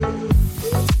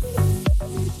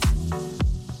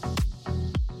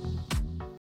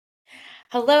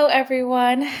Hello,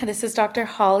 everyone. This is Dr.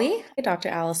 Holly. Dr.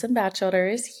 Allison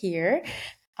Batchelder is here.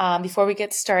 Before we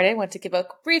get started, I want to give a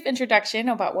brief introduction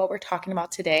about what we're talking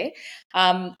about today.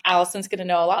 Allison's going to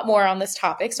know a lot more on this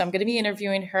topic, so I'm going to be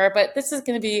interviewing her, but this is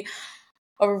going to be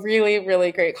a really,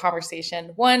 really great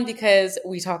conversation. One, because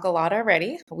we talk a lot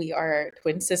already. We are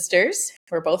twin sisters.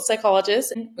 We're both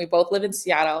psychologists, and we both live in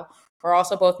Seattle. We're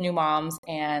also both new moms,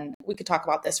 and we could talk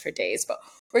about this for days, but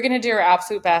we're going to do our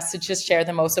absolute best to just share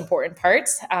the most important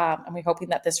parts. And we're hoping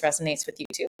that this resonates with you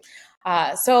too.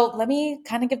 So let me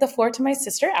kind of give the floor to my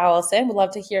sister, Allison. We'd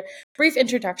love to hear a brief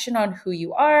introduction on who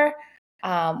you are,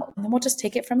 and then we'll just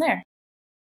take it from there.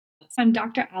 I'm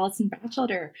Dr. Allison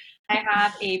Batchelder. I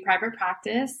have a private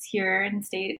practice here in the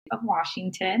state of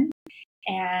Washington.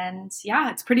 And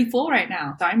yeah, it's pretty full right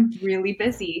now. So I'm really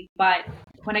busy. But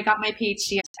when I got my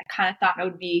PhD, I kind of thought I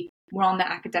would be more on the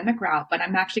academic route, but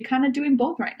I'm actually kind of doing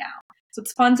both right now. So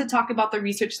it's fun to talk about the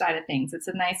research side of things. It's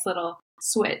a nice little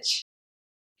switch.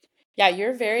 Yeah,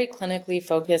 you're very clinically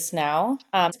focused now.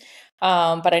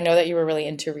 But I know that you were really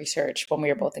into research when we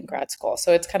were both in grad school.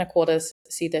 So it's kind of cool to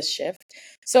see this shift.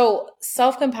 So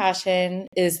self-compassion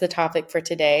is the topic for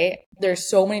today. There's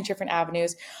so many different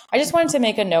avenues. I just wanted to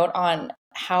make a note on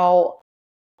how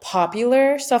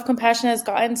popular self-compassion has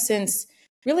gotten since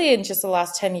really in just the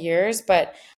last 10 years.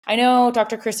 But I know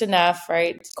Dr. Kristin Neff,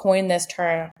 right, coined this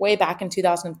term way back in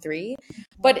 2003,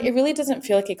 but it really doesn't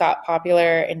feel like it got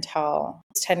popular until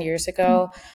 10 years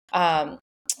ago.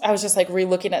 I was just like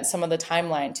re-looking at some of the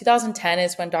timeline. 2010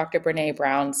 is when Dr. Brene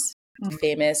Brown's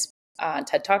famous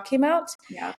TED Talk came out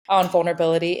on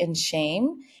vulnerability and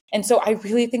shame. And so I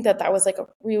really think that that was like a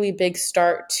really big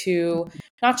start to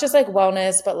not just like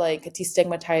wellness, but like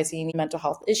destigmatizing mental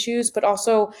health issues, but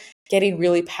also getting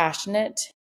really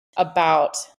passionate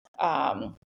about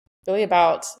really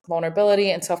about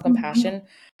vulnerability and self-compassion.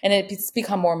 And it's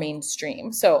become more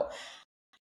mainstream. So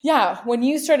yeah, when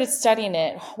you started studying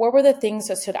it, what were the things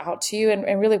that stood out to you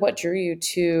and really what drew you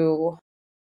to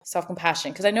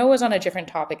self-compassion? Because I know it was on a different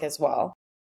topic as well.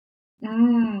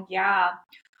 Yeah.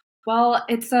 Well,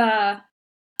 I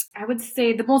would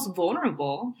say the most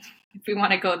vulnerable, if we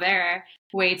want to go there,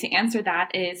 way to answer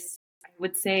that is I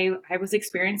would say I was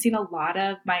experiencing a lot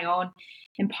of my own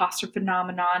imposter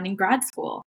phenomenon in grad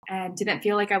school and didn't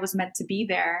feel like I was meant to be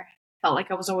there. Felt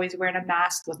like I was always wearing a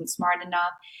mask, wasn't smart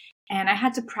enough. And I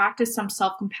had to practice some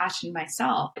self-compassion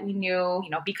myself. We knew,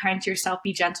 be kind to yourself,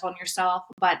 be gentle on yourself.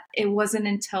 But it wasn't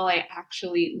until I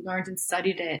actually learned and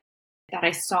studied it that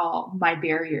I saw my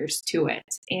barriers to it.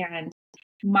 And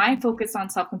my focus on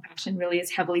self-compassion really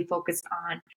is heavily focused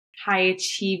on high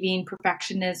achieving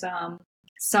perfectionism,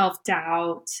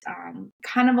 self-doubt,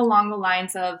 kind of along the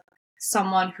lines of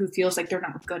someone who feels like they're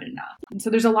not good enough. And so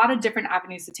there's a lot of different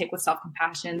avenues to take with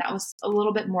self-compassion. That was a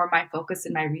little bit more my focus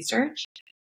in my research.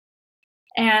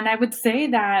 And I would say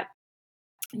that,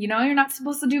 you're not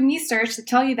supposed to do me search to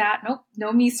tell you that. Nope,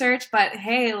 no me search. But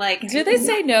hey, like, do they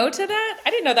say no to that? I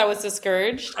didn't know that was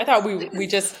discouraged. I thought we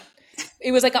just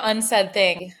it was like an unsaid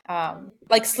thing,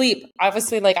 like sleep.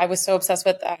 Obviously, like I was so obsessed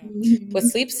with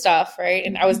sleep stuff, right?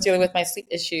 And I was dealing with my sleep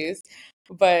issues.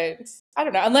 But I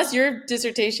don't know, unless your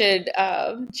dissertation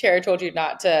chair told you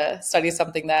not to study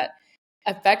something that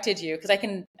affected you, because I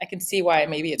can see why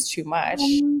maybe it's too much.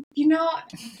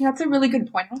 That's a really good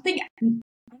point. I don't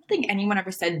think anyone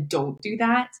ever said don't do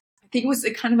that. I think it was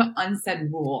a kind of an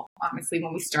unsaid rule, honestly,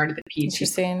 when we started the PhD.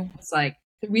 Interesting. It's like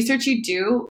the research you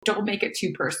do, don't make it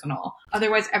too personal.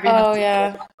 Otherwise, everyone's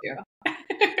about you.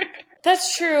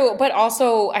 That's true. But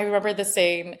also, I remember the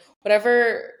saying,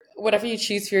 whatever you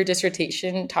choose for your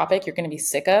dissertation topic, you're going to be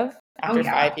sick of after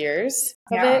 5 years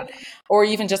of it, or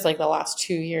even just like the last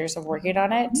 2 years of working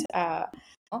on it.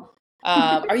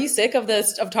 Are you sick of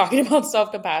talking about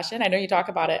self-compassion? I know you talk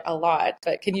about it a lot,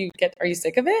 but are you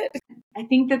sick of it? I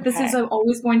think that this is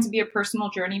always going to be a personal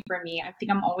journey for me. I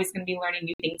think I'm always going to be learning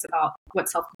new things about what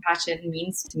self-compassion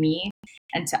means to me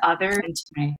and to others and to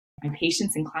my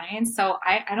patients and clients. So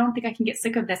I don't think I can get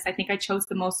sick of this. I think I chose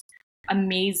the most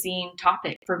amazing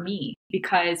topic for me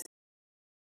because,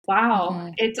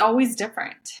 wow, it's always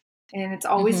different and it's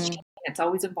always changing, it's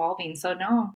always evolving. So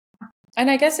no. And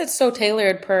I guess it's so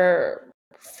tailored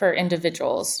for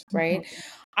individuals, right?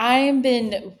 I've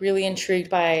been really intrigued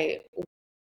by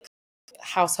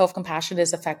how self-compassion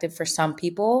is effective for some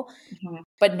people,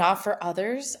 but not for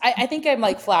others. I think I'm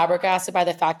like flabbergasted by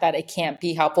the fact that it can't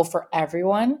be helpful for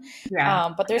everyone.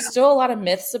 But there's still a lot of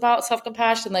myths about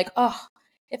self-compassion, like, oh,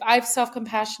 if I'm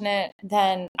self-compassionate,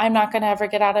 then I'm not going to ever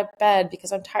get out of bed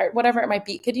because I'm tired, whatever it might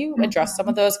be. Could you address some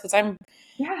of those? Because I'm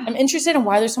interested in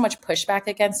why there's so much pushback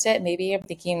against it. Maybe I'm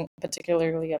thinking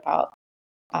particularly about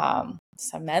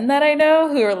some men that I know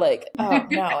who are like, oh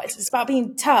no, it's just about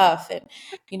being tough. And,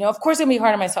 of course I'm gonna be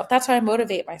hard on myself. That's how I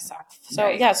motivate myself. So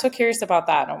Right. yeah, so curious about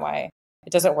that and why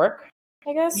it doesn't work,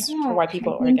 I guess, for Yeah, why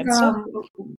people are against it.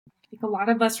 I think a lot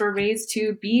of us were raised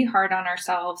to be hard on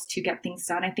ourselves to get things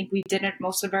done. I think we did it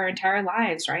most of our entire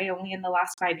lives, right? Only in the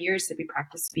last 5 years did we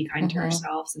practice to be kind to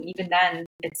ourselves, and even then,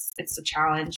 it's a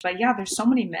challenge. But yeah, there's so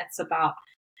many myths about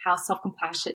how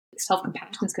self-compassion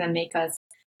is going to make us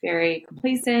very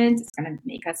complacent. It's going to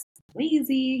make us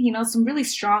lazy. Some really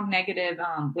strong negative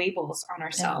labels on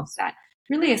ourselves that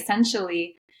really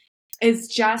essentially is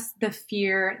just the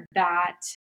fear that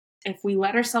if we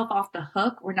let ourselves off the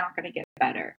hook, we're not going to get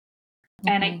better.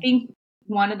 And I think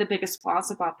one of the biggest flaws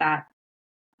about that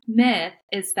myth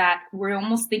is that we're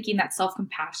almost thinking that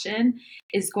self-compassion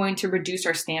is going to reduce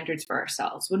our standards for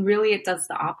ourselves, when really it does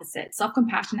the opposite.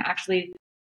 Self-compassion actually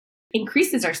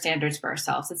increases our standards for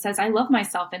ourselves. It says, I love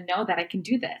myself and know that I can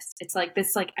do this. It's like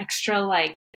this extra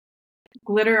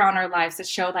glitter on our lives that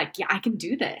show yeah, I can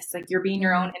do this. Like, you're being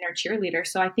your own inner cheerleader.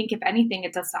 So I think if anything,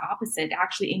 it does the opposite. It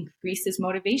actually increases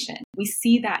motivation. We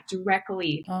see that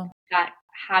directly, that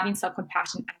having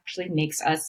self-compassion actually makes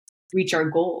us reach our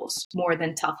goals more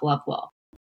than tough love will.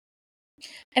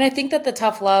 And I think that the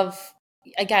tough love,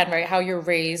 again, right, how you're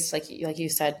raised, like you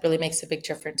said, really makes a big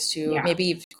difference to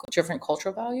maybe different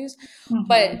cultural values.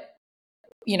 But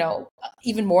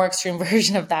even more extreme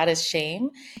version of that is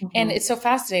shame. And it's so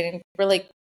fascinating. We're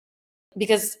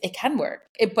because it can work,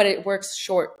 but it works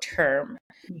short term,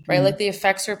 right? Like the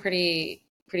effects are pretty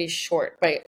short,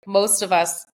 right? Most of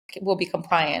us will be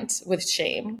compliant with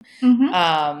shame.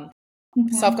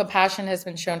 Self-compassion has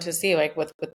been shown to see,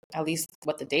 with at least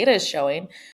what the data is showing,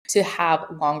 to have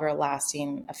longer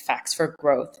lasting effects for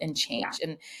growth and change.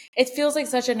 And it feels like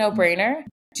such a no-brainer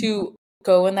to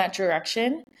go in that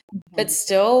direction. But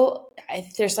still,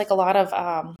 there's a lot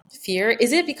of fear.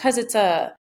 Is it because it's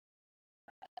a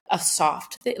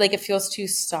soft thing? It feels too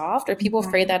soft? Are people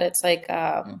afraid that it's they're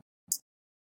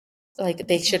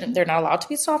not allowed to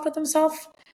be soft with themselves?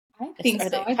 I think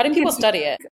so. How do people study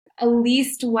it? At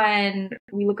least when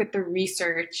we look at the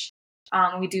research,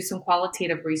 we do some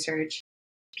qualitative research.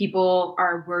 People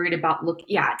are worried about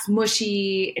it's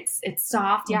mushy, it's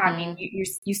soft. Yeah, I mean,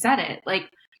 you said it.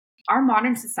 Our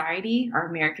modern society, our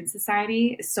American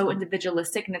society, is so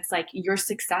individualistic, and it's your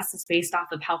success is based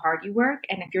off of how hard you work,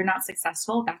 and if you're not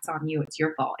successful, that's on you. It's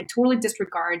your fault. It totally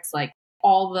disregards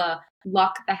all the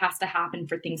luck that has to happen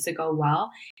for things to go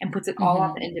well, and puts it all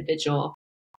on the individual.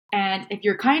 And if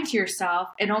you're kind to yourself,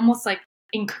 it almost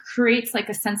creates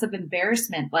a sense of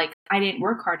embarrassment. I didn't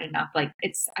work hard enough.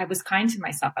 I was kind to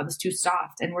myself. I was too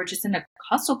soft. And we're just in a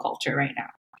hustle culture right now.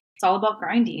 It's all about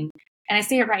grinding. And I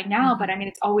say it right now, but I mean,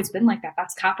 it's always been like that.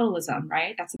 That's capitalism,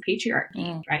 right? That's a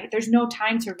patriarchy, right? There's no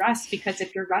time to rest, because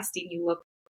if you're resting, you look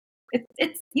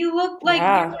like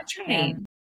you're not trying.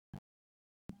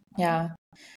 Yeah.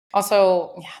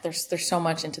 Also, there's so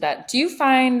much into that. Do you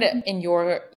find in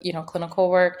your, clinical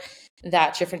work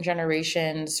that different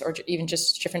generations or even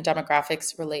just different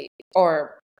demographics relate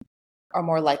or are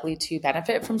more likely to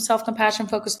benefit from self-compassion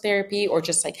focused therapy, or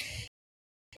just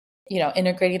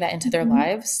integrating that into their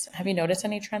lives? Have you noticed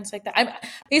any trends like that?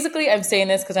 I'm saying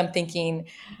this because I'm thinking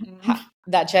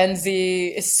that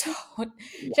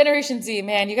Generation Z,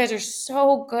 man, you guys are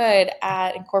so good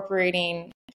at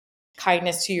incorporating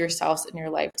kindness to yourselves in your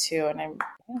life too. And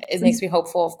it makes me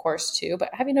hopeful, of course, too.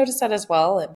 But have you noticed that as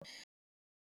well? And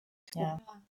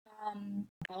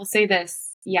I'll say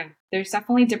this. Yeah, there's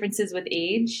definitely differences with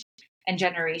age and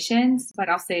generations, but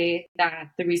I'll say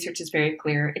that the research is very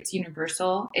clear. It's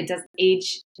universal.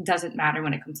 Age doesn't matter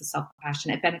when it comes to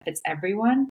self-compassion. It benefits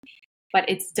everyone, but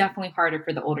it's definitely harder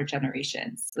for the older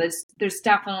generations. There's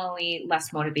definitely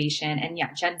less motivation. And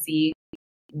Gen Z,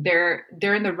 they're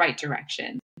in the right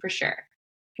direction for sure.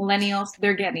 Millennials,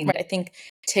 they're getting I think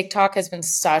TikTok has been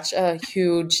such a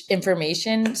huge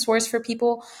information source for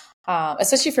people,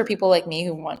 especially for people like me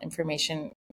who want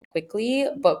information quickly,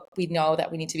 but we know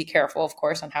that we need to be careful, of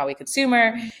course, on how we consume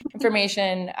our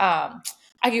information. I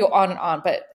could go on and on,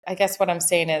 but I guess what I'm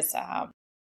saying is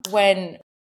when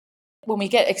we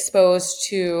get exposed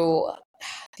to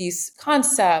these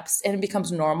concepts and it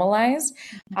becomes normalized,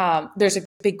 there's a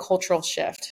big cultural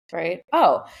shift, right?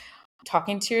 Oh,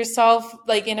 talking to yourself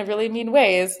in a really mean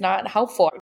way is not helpful.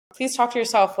 Please talk to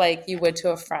yourself like you would to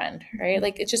a friend, right?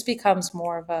 It just becomes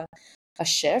more of a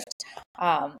shift.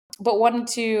 But I wanted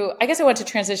to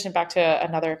transition back to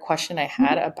another question I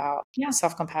had about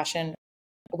self-compassion,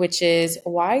 which is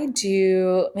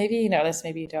maybe you know this,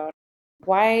 maybe you don't.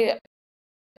 Why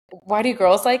do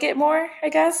girls like it more, I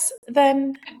guess,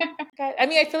 than guys? I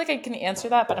mean, I feel like I can answer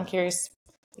that, but I'm curious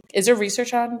Is there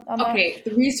research on that? Okay,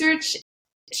 the research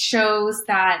shows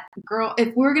that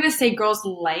if we're going to say girls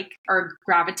like or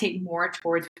gravitate more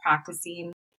towards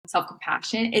practicing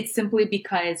self-compassion, it's simply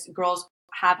because girls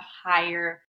have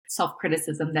higher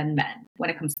self-criticism than men when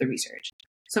it comes to the research.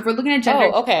 So if we're looking at gender,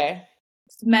 Oh, okay.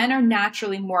 men are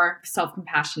naturally more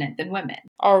self-compassionate than women.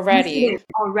 Already.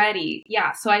 Already,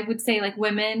 yeah. So I would say like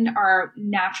women are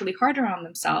naturally harder on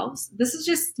themselves. This is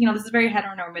just, this is very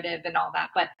heteronormative and all that.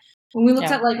 But when we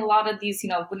looked at like a lot of these,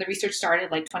 when the research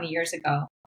started like 20 years ago,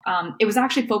 it was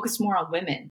actually focused more on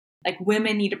women. Like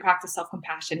women need to practice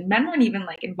self-compassion. Men weren't even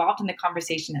like involved in the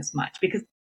conversation as much because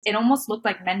it almost looked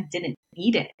like men didn't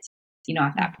need it,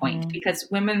 at that point, because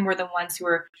women were the ones who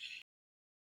were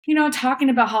talking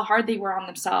about how hard they were on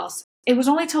themselves. It was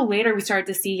only till later we started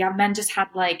to see, men just had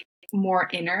like more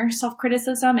inner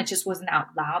self-criticism. It just wasn't out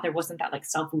loud. There wasn't that like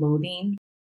self-loathing.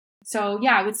 So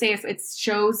yeah, I would say if it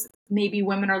shows maybe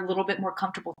women are a little bit more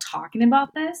comfortable talking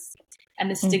about this and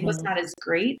the stigma's not as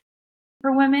great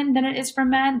for women than it is for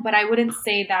men. But I wouldn't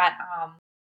say that,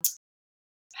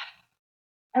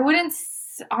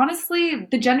 honestly,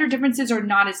 the gender differences are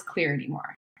not as clear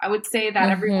anymore. I would say that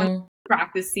everyone's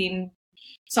practicing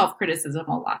self-criticism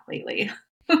a lot lately.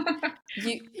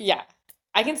 Yeah,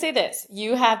 I can say this.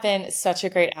 You have been such a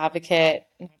great advocate,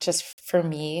 not just for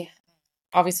me,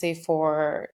 obviously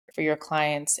for your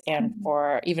clients and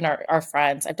for even our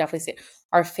friends. I've definitely seen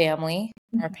our family,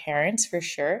 our parents for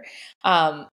sure,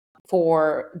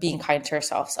 for being kind to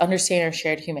ourselves, understanding our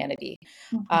shared humanity.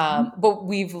 But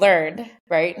we've learned,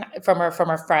 right, from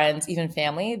our friends, even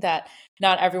family, that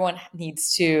not everyone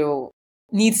needs to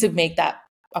make that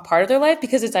a part of their life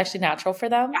because it's actually natural for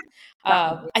them.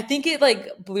 I think it like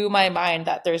blew my mind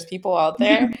that there's people out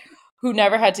there who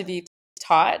never had to be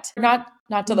taught not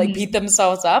to like beat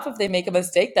themselves up if they make a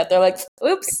mistake, that they're like,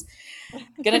 oops,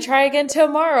 gonna try again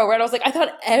tomorrow, right? I was like, I thought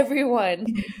everyone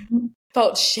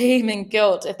felt shame and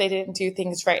guilt if they didn't do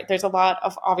things right. There's a lot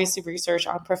of obviously research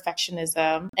on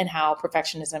perfectionism and how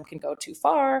perfectionism can go too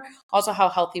far, also how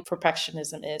healthy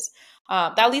perfectionism is.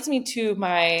 That leads me to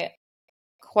my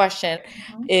question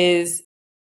is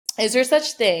there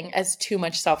such thing as too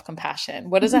much self-compassion?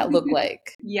 What does that look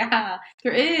like? Yeah,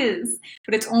 there is,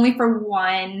 but it's only for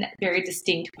one very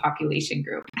distinct population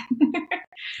group.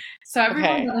 So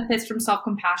everyone benefits from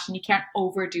self-compassion. You can't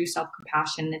overdo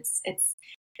self-compassion.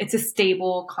 It's a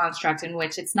stable construct in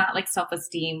which it's not like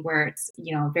self-esteem where it's,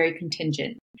 very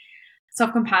contingent.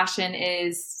 Self-compassion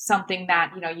is something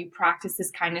that, you practice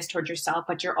this kindness towards yourself,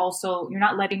 but you're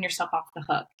not letting yourself off the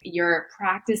hook. You're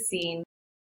practicing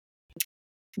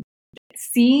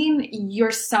seeing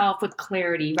yourself with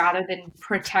clarity rather than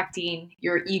protecting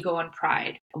your ego and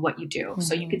pride of what you do.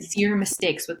 So you can see your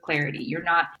mistakes with clarity. You're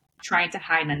not trying to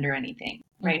hide under anything,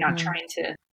 right? Not trying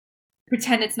to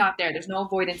pretend it's not there. There's no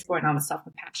avoidance going on with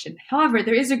self-compassion. However,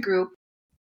 there is a group,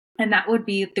 and that would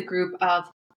be the group of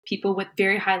people with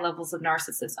very high levels of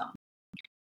narcissism.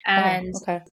 And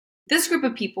this group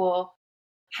of people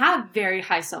have very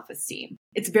high self-esteem.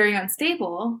 It's very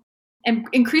unstable. And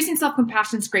increasing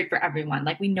self-compassion is great for everyone.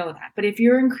 Like, we know that. But if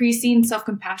you're increasing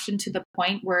self-compassion to the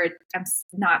point where I'm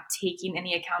not taking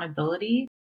any accountability,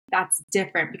 that's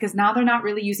different, because now they're not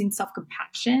really using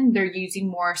self-compassion. They're using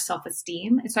more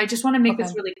self-esteem. And so I just want to make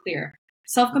this really clear.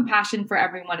 Self-compassion for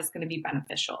everyone is going to be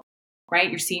beneficial, right?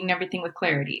 You're seeing everything with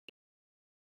clarity.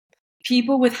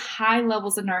 People with high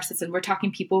levels of narcissism, we're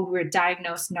talking people who are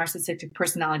diagnosed narcissistic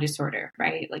personality disorder,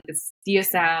 right? Like this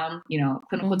DSM,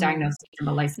 clinical diagnosis from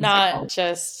a licensed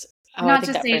psychologist. Not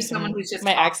just saying someone who's just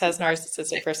my ex has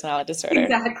narcissistic personality disorder.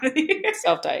 Exactly.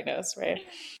 Self-diagnosed, right?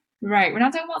 Right. We're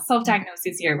not talking about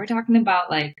self-diagnoses here. We're talking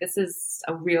about like, this is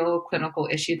a real clinical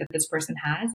issue that this person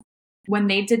has. When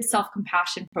they did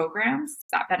self-compassion programs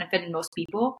that benefited most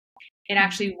people, it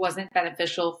actually wasn't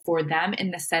beneficial for them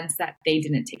in the sense that they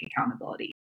didn't take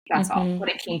accountability. That's all. When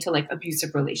it came to like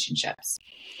abusive relationships.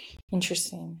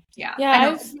 Interesting. Yeah.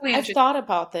 Yeah. I've thought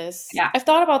about this. Yeah. I've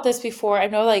thought about this before. I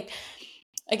know, like,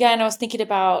 again, I was thinking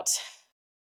about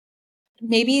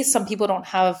maybe some people don't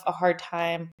have a hard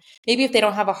time. Maybe if they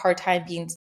don't have a hard time being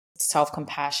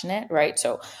self-compassionate, right?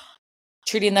 So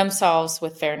treating themselves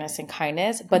with fairness and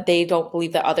kindness, but they don't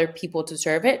believe that other people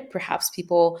deserve it. Perhaps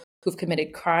people who've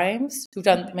committed crimes, who've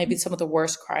done maybe some of the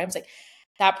worst crimes, like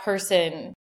that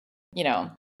person,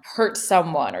 hurt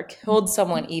someone or killed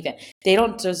someone even. They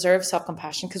don't deserve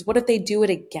self-compassion, because what if they do it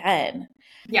again?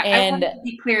 Yeah, and I want to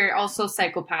be clear, also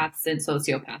psychopaths and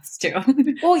sociopaths too.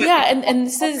 Well, yeah, and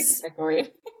this is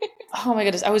oh my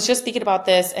goodness. I was just thinking about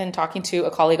this and talking to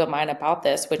a colleague of mine about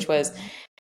this, which was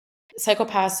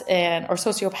psychopaths or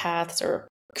sociopaths or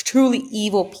truly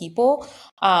evil people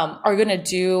are going to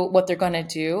do what they're going to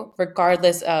do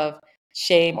regardless of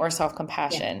shame or Yeah.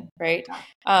 self-compassion, right?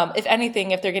 If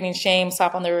anything, if they're getting shame,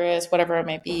 slap on the wrist, whatever it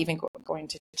might be, even going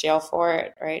to jail for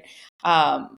it, right?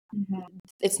 Mm-hmm.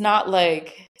 It's not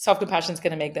like self-compassion is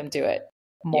going to make them do it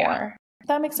Yeah. more. If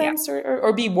that makes Yeah. sense,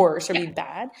 or be worse, or Yeah. be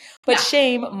bad. But Yeah.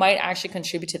 shame might actually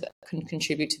contribute to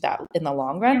that in the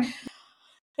long run. Yeah.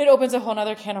 It opens a whole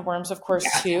nother can of worms, of course,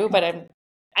 Yeah. too. But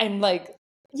I'm like,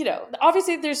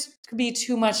 obviously there's could be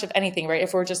too much of anything, right?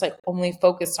 If we're just like only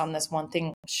focused on this one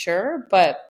thing, sure.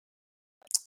 But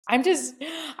I guess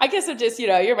I'm just,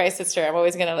 you're my sister. I'm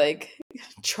always gonna like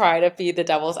try to be the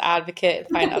devil's advocate and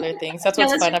find other things. That's Yeah,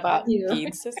 what's let's fun just about argue.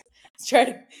 being sis. Let's try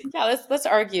to, yeah, let's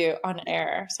argue on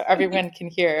air so everyone can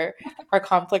hear our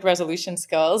conflict resolution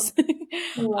skills. I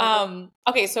love it.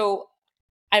 Okay, so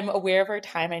I'm aware of our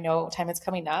time. I know time is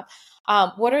coming up.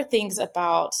 What are things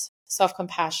about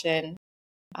self-compassion?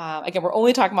 Again, we're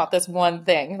only talking about this one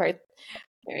thing, right?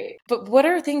 Right. But what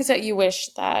are things that you wish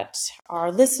that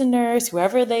our listeners,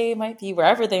 whoever they might be,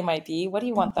 wherever they might be, what do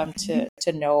you want them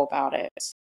to know about it?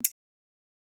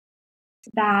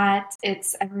 That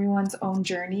it's everyone's own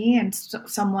journey, and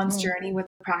someone's Mm, journey with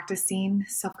practicing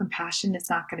self-compassion is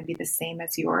not going to be the same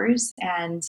as yours,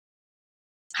 and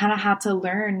kind of have to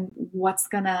learn what's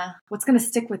gonna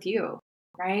stick with you,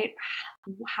 right?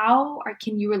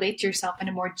 Can you relate to yourself in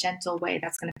a more gentle way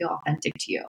that's going to feel authentic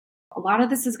to you? A lot of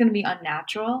this is going to be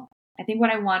unnatural. I think what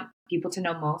I want people to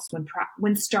know most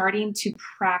when starting to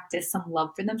practice some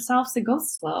love for themselves, to go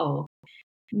slow.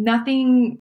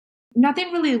 Nothing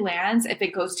nothing really lands if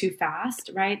it goes too fast,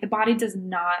 right? The body does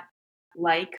not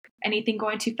like anything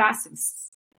going too fast.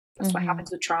 That's what mhm,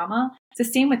 happens with trauma. It's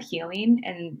the same with healing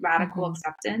and radical mhm,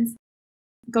 acceptance.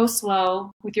 Go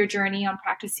slow with your journey on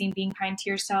practicing being kind to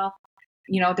yourself.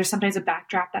 There's sometimes a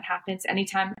backdraft that happens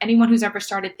anytime. Anyone who's ever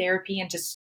started therapy and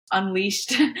just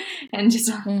unleashed and just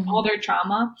all mhm, their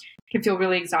trauma can feel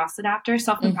really exhausted after.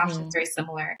 Self-compassion is mhm. very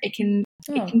similar. It can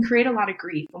Oh, create a lot of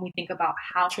grief when we think about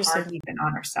how hard interesting. we've been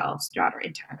on ourselves throughout our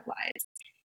entire lives.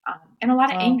 And a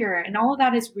lot of Wow. anger, and all of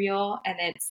that is real and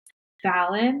it's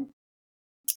valid.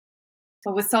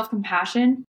 But with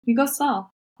self-compassion, we go slow.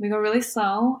 We go really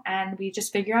slow and we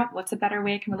just figure out what's a better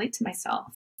way I can relate to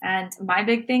myself. And my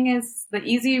big thing is the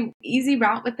easy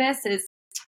route with this is,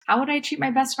 how would I treat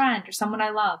my best friend or someone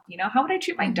I love? How would I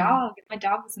treat my Mhm. dog if my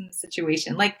dog was in this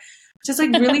situation? Like, just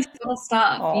like really subtle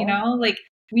stuff, Oh. like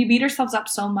we beat ourselves up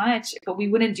so much, but we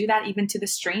wouldn't do that even to the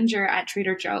stranger at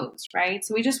Trader Joe's, right?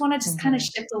 So we just want to just kind of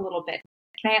Mhm, shift a little bit.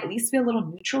 Can I at least be a little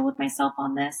neutral with myself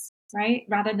on this, right?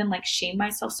 Rather than like shame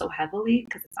myself so heavily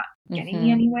because it's not getting me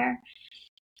mhm, anywhere.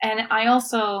 And I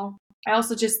also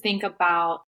just think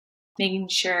about making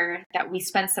sure that we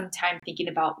spend some time thinking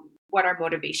about what our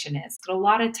motivation is. But a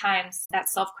lot of times that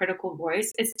self-critical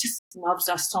voice, it just loves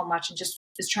us so much and just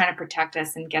is trying to protect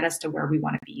us and get us to where we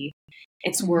want to be.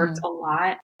 It's worked mhm, a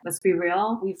lot. Let's be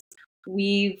real.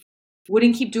 We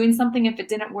wouldn't keep doing something if it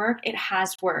didn't work. It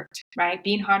has worked, right?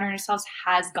 Being hard on ourselves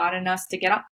has gotten us to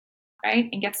get up, right?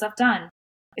 And get stuff done.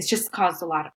 It's just caused a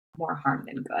lot more harm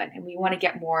than good. And we want to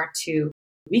get more to,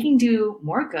 we can do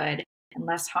more good and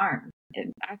less harm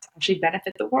and actually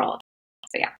benefit the world.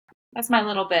 So yeah, that's my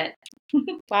little bit.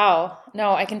 Wow.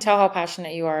 No, I can tell how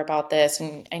passionate you are about this.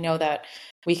 And I know that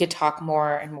we could talk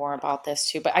more and more about this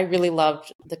too. But I really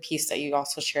loved the piece that you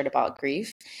also shared about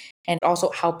grief and also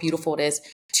how beautiful it is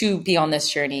to be on this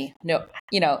journey. No,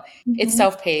 it's Mhm.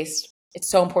 self-paced. It's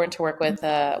so important to work with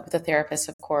a therapist,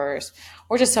 of course,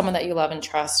 or just someone that you love and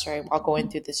trust, right, while going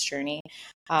through this journey.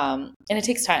 And it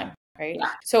takes time, right?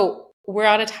 Yeah. So we're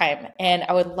out of time, and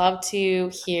I would love to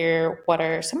hear what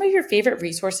are some of your favorite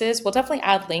resources. We'll definitely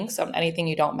add links on anything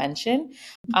you don't mention.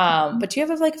 But do you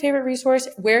have a like favorite resource?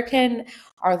 Where can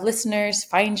our listeners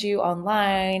find you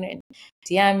online and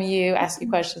DM you, ask you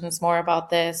questions more about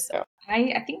this?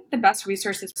 I think the best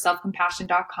resource is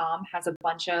selfcompassion.com, has a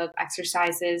bunch of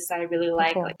exercises that I really Oh,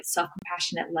 like cool. a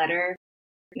self-compassionate letter.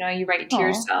 You write to Oh.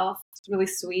 yourself. It's really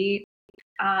sweet.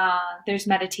 There's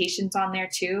meditations on there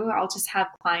too. I'll just have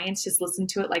clients just listen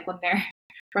to it like when they're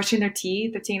brushing their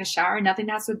teeth, they're taking a shower. Nothing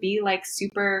has to be like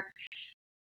super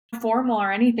formal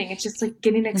or anything. It's just like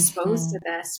getting exposed to Mhm.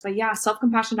 this. But yeah,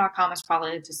 selfcompassion.com is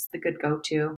probably just the good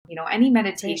go-to. Any Great.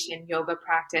 meditation, yoga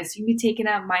practice, you can be taking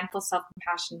a mindful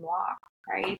self-compassion walk,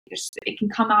 right? It can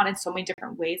come out in so many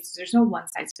different ways. There's no one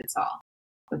size fits all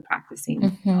with practicing.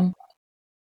 Mhm.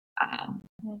 Um,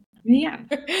 yeah.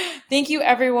 Thank you,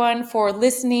 everyone, for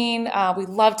listening. We'd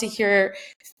love to hear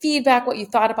feedback, what you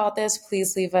thought about this.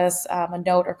 Please leave us a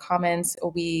note or comments.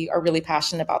 We are really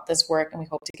passionate about this work, and we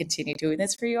hope to continue doing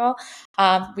this for you all.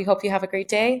 We hope you have a great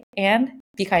day, and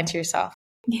be kind to yourself.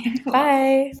 Yeah.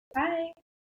 Bye. Bye.